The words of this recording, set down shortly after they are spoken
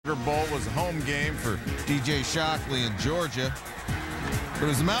Bowl was a home game for DJ Shockley in Georgia. But it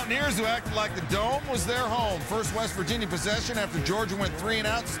was the Mountaineers who acted like the Dome was their home. First West Virginia possession after Georgia went 3 and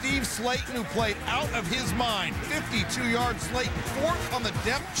out. Steve Slaton, who played out of his mind. 52-yard Slaton, 4th on the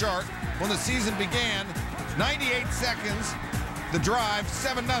depth chart when the season began. 98 seconds. The drive,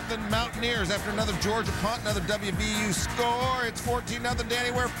 7-0 Mountaineers after another Georgia punt, another WVU score. It's 14-0.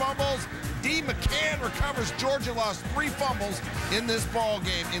 Danny Ware fumbles. D. McCann recovers. Georgia lost 3 fumbles in this ball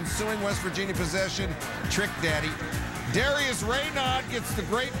game. Ensuing West Virginia possession, Trick Daddy. Darius Raynaud gets the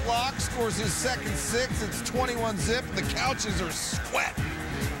great block, scores his second 6. It's 21-zip. The couches are sweating.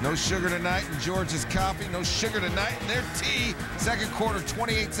 No sugar tonight in Georgia's coffee. No sugar tonight in their tea. Second quarter,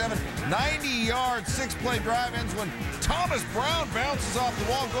 28-7. 90-yard, 6-play drive ends when Thomas Brown bounces off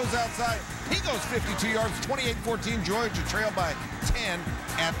the wall, goes outside. He goes 52 yards, 28-14. Georgia trailed by 10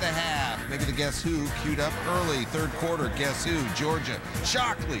 at the half. Maybe the Guess Who queued up early. Third quarter, Guess Who? Georgia.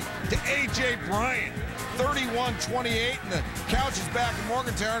 Shockley to A.J. Bryant. 31-28, and the couch is back in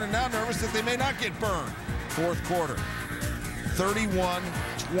Morgantown and now nervous that they may not get burned. Fourth quarter,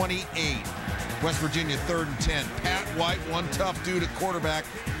 31-28. West Virginia 3rd and 10. Pat White, one tough dude at quarterback,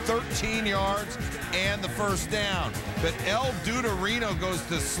 13 yards and the first down. But El Duderino goes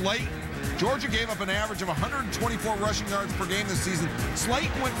to Slaton. Georgia gave up an average of 124 rushing yards per game this season.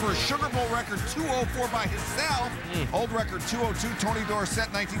 Slaton went for a Sugar Bowl record 204 by himself. Old record 202. Tony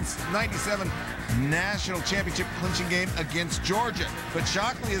Dorsett, 1997 national championship clinching game against Georgia. But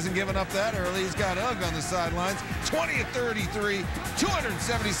Shockley isn't giving up that early. He's got Ugg on the sidelines. 20-33,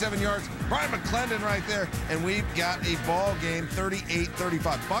 277 yards. Brian McClendon right there. And we've got a ball game,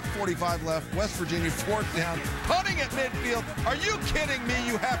 38-35. $1:45 left. West Virginia 4th down. Punting at midfield. Are you kidding me?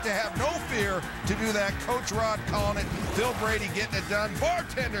 You have to have no fear to do that. Coach Rod calling it. Phil Brady getting it done.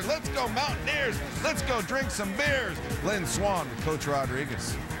 Bartender, let's go Mountaineers. Let's go drink some beers. Lynn Swan with Coach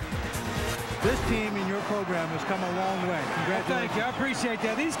Rodriguez. This team in your program has come a long way. Congratulations. Well, thank you. I appreciate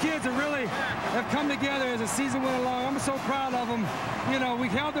that. These kids have come together as the season went along. I'm so proud of them. You know, we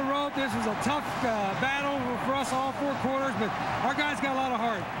held the road. This was a tough battle for us all 4 quarters, but our guys got a lot of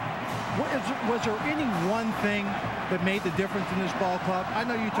heart. Was there any one thing that made the difference in this ball club? I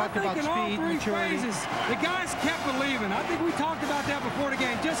know you talked about speed, maturity. Phases, the guys kept believing. I think we talked about that before the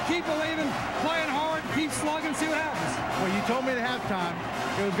game. Just keep believing, playing hard, keep slugging, see what happens. Well, you told me at halftime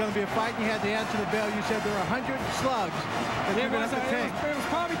it was going to be a fight and you had to answer the bell. You said there were 100 slugs that you're going to have to take. It was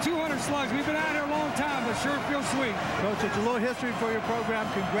probably 200 slugs. We've been out here a long time, but sure feels sweet. Coach, it's a little history for your program.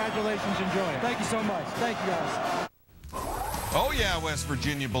 Congratulations. Enjoy it. Thank you so much. Thank you, guys. Oh, yeah, West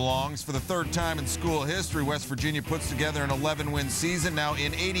Virginia belongs. For the 3rd time in school history, West Virginia puts together an 11-win season. Now,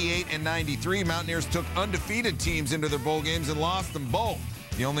 in 88 and 93, Mountaineers took undefeated teams into their bowl games and lost them both.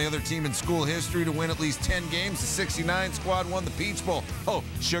 The only other team in school history to win at least 10 games, the 69 squad won the Peach Bowl. Oh,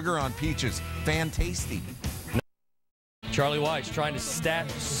 sugar on peaches. Fan-tasty. Charlie Weis trying to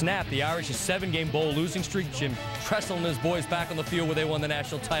snap the Irish's 7-game bowl losing streak. Jim Tressel and his boys back on the field where they won the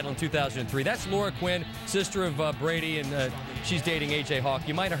national title in 2003. That's Laura Quinn, sister of Brady, and she's dating A.J. Hawk.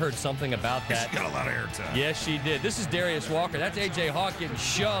 You might have heard something about that. She's got a lot of airtime. Yes, she did. This is Darius Walker. That's A.J. Hawk getting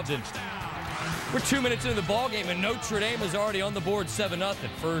shoved, and we're 2 minutes into the ball game, and Notre Dame is already on the board 7-0.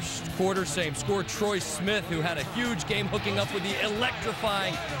 First quarter, same score. Troy Smith, who had a huge game hooking up with the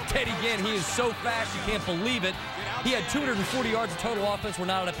electrifying Teddy Ginn. He is so fast, you can't believe it. He had 240 yards of total offense. We're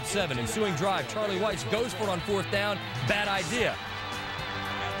not up at 7. Ensuing drive, Charlie Weis goes for it on 4th down. Bad idea.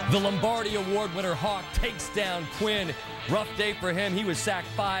 The Lombardi Award winner Hawk takes down Quinn. Rough day for him. He was sacked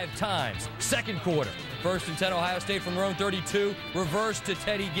 5 times. Second quarter, 1st and 10, Ohio State from their own 32. Reverse to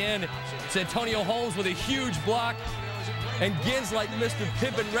Teddy Ginn. It's Antonio Holmes with a huge block. And Ginn's like Mr.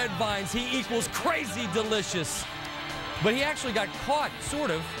 Pippin Red Vines. He equals crazy delicious. But he actually got caught,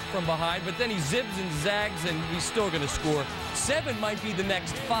 sort of, from behind, but then he zips and zags, and he's still going to score. 7 might be the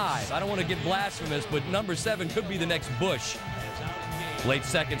next 5. I don't want to get blasphemous, but number 7 could be the next Bush. Late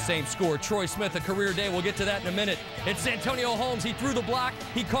second, same score. Troy Smith, a career day. We'll get to that in a minute. It's Antonio Holmes. He threw the block.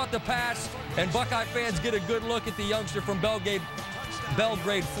 He caught the pass, and Buckeye fans get a good look at the youngster from Belgrade,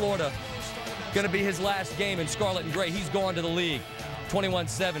 Florida. Going to be his last game in scarlet and gray. He's gone to the league.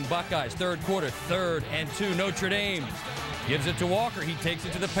 21-7 Buckeyes, 3rd quarter, 3rd and 2. Notre Dame gives it to Walker. He takes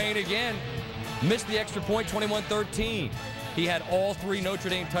it to the paint again. Missed the extra point, 21-13. He had all 3 Notre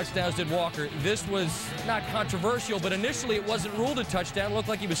Dame touchdowns, did Walker. This was not controversial, but initially it wasn't ruled a touchdown. It looked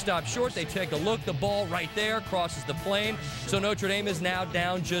like he was stopped short. They take a look. The ball right there crosses the plane. So Notre Dame is now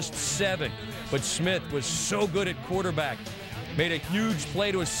down just 7. But Smith was so good at quarterback. Made a huge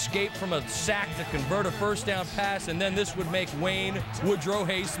play to escape from a sack to convert a 1st down pass, and then this would make Wayne Woodrow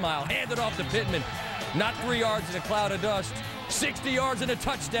Hayes smile. Handed off to Pittman. Not 3 yards in a cloud of dust. 60 yards and a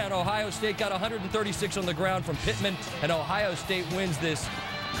touchdown. Ohio State got 136 on the ground from Pittman, and Ohio State wins this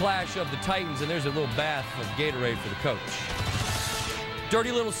clash of the Titans, and there's a little bath of Gatorade for the coach.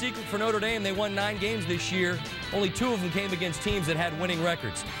 Dirty little secret for Notre Dame, they won 9 games this year. Only 2 of them came against teams that had winning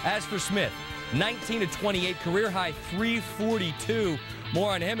records. As for Smith, 19-28, career high 342.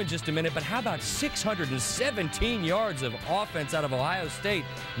 More on him in just a minute, but how about 617 yards of offense out of Ohio State?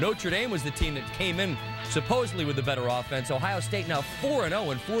 Notre Dame was the team that came in supposedly with the better offense. Ohio State now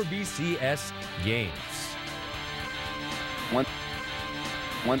 4-0 in 4 BCS games.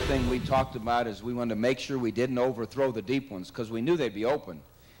 One thing we talked about is we wanted to make sure we didn't overthrow the deep ones because we knew they'd be open.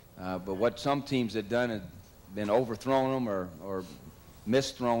 But what some teams had done had been overthrown them or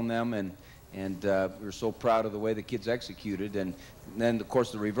misthrown them, and we were so proud of the way the kids executed. And then, of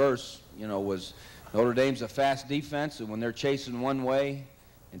course, the reverse, you know, was Notre Dame's a fast defense, and when they're chasing one way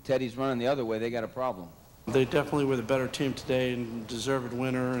and Teddy's running the other way, they got a problem. They definitely were the better team today and deserved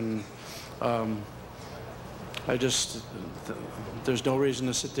winner, and there's no reason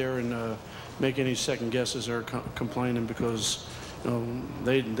to sit there and make any second guesses or complaining because, you know,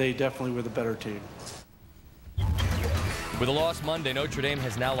 they definitely were the better team. With a loss Monday, Notre Dame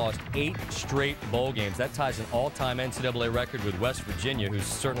has now lost 8 straight bowl games. That ties an all-time NCAA record with West Virginia, who's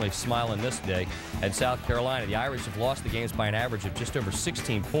certainly smiling this day, and South Carolina. The Irish have lost the games by an average of just over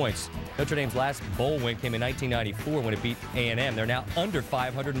 16 points. Notre Dame's last bowl win came in 1994 when it beat A&M. They're now under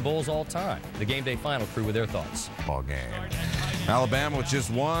 500 in bowls all time. The Game Day Final crew with their thoughts. Ball game. Alabama with just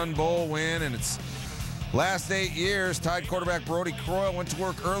 1 bowl win, and it's last 8 years. Tide quarterback Brody Croyle went to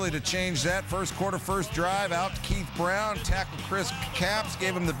work early to change that. First quarter, first drive, out to Keith Brown. Tackle Chris Capps,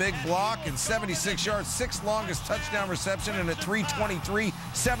 gave him the big block, and 76 yards, 6th longest touchdown reception, and at 3:23,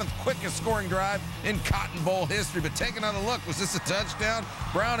 7th quickest scoring drive in Cotton Bowl history. But take another look. Was this a touchdown?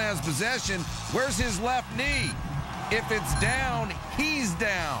 Brown has possession. Where's his left knee? If it's down, he's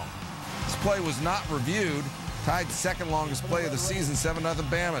down. This play was not reviewed. Tide's 2nd longest play of the season, 7-0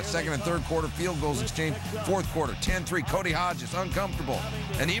 Bama. 2nd and 3rd quarter field goals exchanged. 4th quarter, 10-3. Cody Hodges, uncomfortable.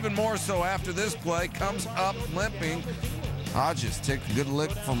 And even more so after this play, comes up limping. Hodges takes a good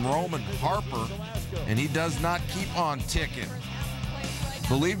lick from Roman Harper, and he does not keep on ticking.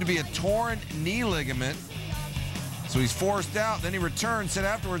 Believed to be a torn knee ligament. So he's forced out. Then he returned, said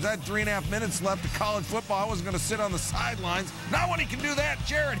afterwards, I had 3.5 minutes left of college football. I wasn't going to sit on the sidelines. Not when he can do that.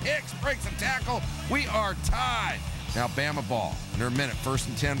 Jared Hicks breaks a tackle. We are tied. Now Bama ball. Under a minute. 1st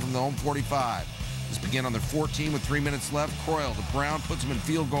and 10 from the home 45. This began on their 14 with 3 minutes left. Croyle to Brown puts him in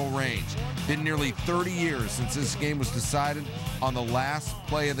field goal range. Been nearly 30 years since this game was decided on the last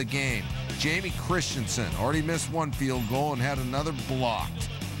play of the game. Jamie Christensen already missed 1 field goal and had another blocked.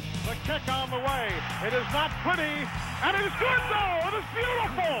 The kick on the way. It is not pretty, and it is good, though. It is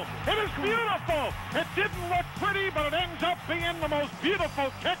beautiful. It is beautiful. It didn't look pretty, but it ends up being the most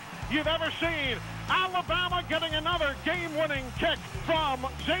beautiful kick you've ever seen. Alabama getting another game-winning kick from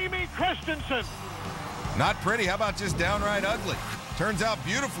Jamie Christensen. Not pretty. How about just downright ugly? Turns out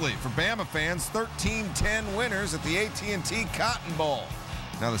beautifully for Bama fans. 13-10 winners at the AT&T Cotton Bowl.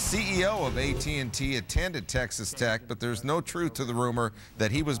 Now, the CEO of AT&T attended Texas Tech, but there's no truth to the rumor that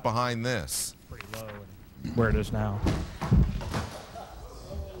he was behind this. Pretty low where it is now.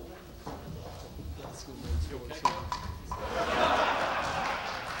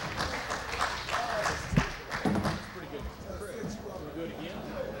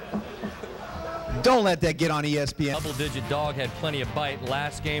 Don't let that get on ESPN. Double-digit dog had plenty of bite.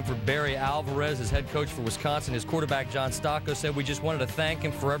 Last game for Barry Alvarez, his head coach for Wisconsin. His quarterback, John Stocco, said, we just wanted to thank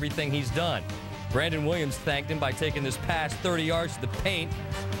him for everything he's done. Brandon Williams thanked him by taking this pass 30 yards to the paint.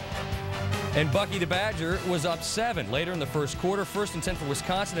 And Bucky the Badger was up 7 later in the first quarter. 1st and 10 for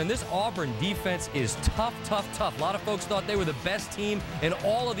Wisconsin. And this Auburn defense is tough, tough, tough. A lot of folks thought they were the best team in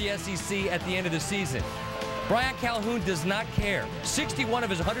all of the SEC at the end of the season. Brian Calhoun does not care. 61 of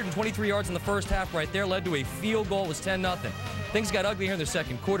his 123 yards in the first half right there led to a field goal. It was 10-0. Things got ugly here in the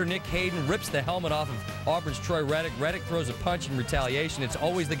 2nd quarter. Nick Hayden rips the helmet off of Auburn's Troy Reddick. Reddick throws a punch in retaliation. It's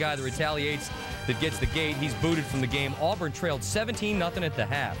always the guy that retaliates that gets the gate. He's booted from the game. Auburn trailed 17-0 at the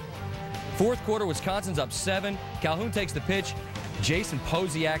half. 4th quarter, Wisconsin's up 7. Calhoun takes the pitch. Jason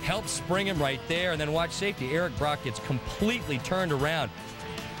Posiak helps spring him right there. And then watch safety. Eric Brock gets completely turned around.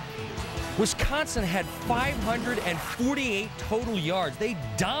 Wisconsin had 548 total yards. They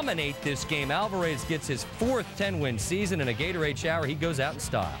dominate this game. Alvarez gets his 4th 10-win season in a Gatorade shower. He goes out in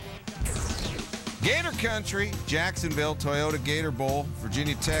style. Gator Country, Jacksonville, Toyota Gator Bowl,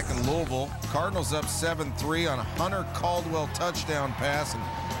 Virginia Tech and Louisville. Cardinals up 7-3 on a Hunter Caldwell touchdown pass. And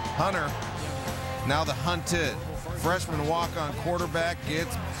Hunter, now the hunted freshman walk-on quarterback,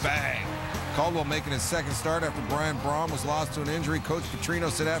 gets banged. Caldwell making his second start after Brian Braun was lost to an injury. Coach Petrino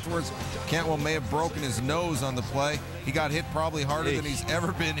said afterwards Cantwell may have broken his nose on the play. He got hit probably harder than he's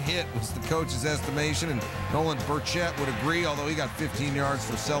ever been hit, was the coach's estimation, and Nolan Burchett would agree, although he got 15 yards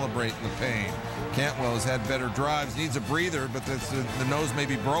for celebrating the pain. Cantwell has had better drives, needs a breather, but that's the nose may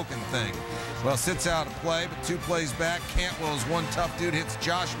be broken thing. Well, sits out a play, but 2 plays back. Cantwell is one tough dude, hits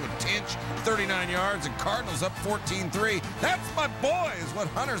Joshua Tinch, 39 yards, and Cardinals up 14-3. That's my boy, is what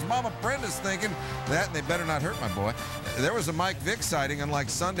Hunter's mama Brenda's thinking. That, and they better not hurt my boy. There was a Mike Vick sighting, unlike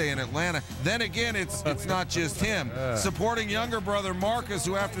Sunday in Atlanta. Then again, it's not just him. Supporting younger brother Marcus,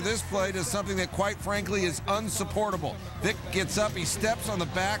 who after this play does something that quite frankly is unsupportable. Vick gets up, he steps on the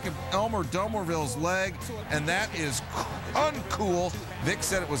back of Elmer Domerville's leg, and that is uncool. Vick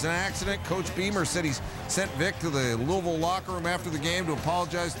said it was an accident. Coach Beamer said he's sent Vick to the Louisville locker room after the game to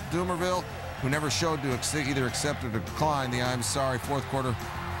apologize to Dumerville, who never showed to either accept or decline the I'm sorry. Fourth quarter,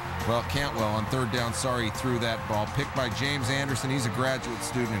 well, Cantwell on third down, sorry he threw that ball. Picked by James Anderson. He's a graduate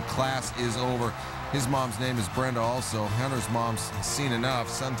student and class is over. His mom's name is Brenda also. Hunter's mom's seen enough.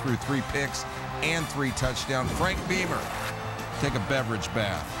 Son threw 3 picks and 3 touchdowns. Frank Beamer, take a beverage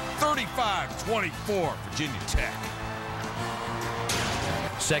bath. 35-24, Virginia Tech.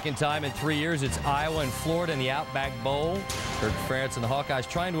 Second time in 3 years, it's Iowa and Florida in the Outback Bowl. Kirk Ferentz and the Hawkeyes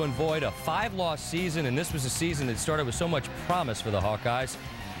trying to avoid a 5-loss season, and this was a season that started with so much promise for the Hawkeyes.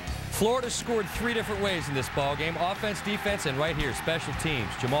 Florida scored 3 different ways in this ball game: offense, defense, and right here, special teams.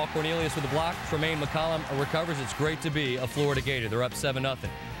 Jamal Cornelius with a block. Tremaine McCollum recovers. It's great to be a Florida Gator. They're up 7-0.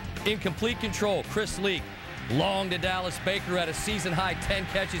 In complete control, Chris Leak. Long to Dallas Baker at a season-high 10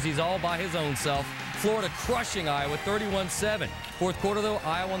 catches. He's all by his own self. Florida crushing Iowa 31-7. Fourth quarter, though,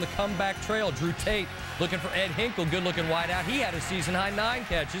 Iowa on the comeback trail. Drew Tate looking for Ed Hinkle, good-looking wideout. He had a season-high 9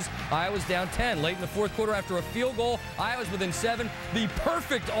 catches. Iowa's down 10. Late in the fourth quarter, after a field goal, Iowa's within 7. The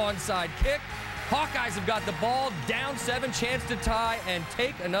perfect onside kick. Hawkeyes have got the ball, down 7, chance to tie, and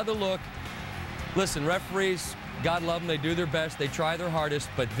take another look. Listen, referees, God love them, they do their best, they try their hardest,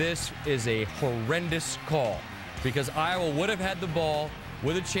 but this is a horrendous call because Iowa would have had the ball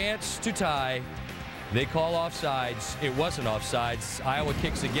with a chance to tie. They call offsides. It wasn't offsides. Iowa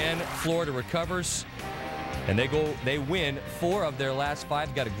kicks again. Florida recovers, and they win 4 of their last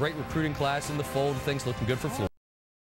 5. Got a great recruiting class in the fold. Things looking good for Florida.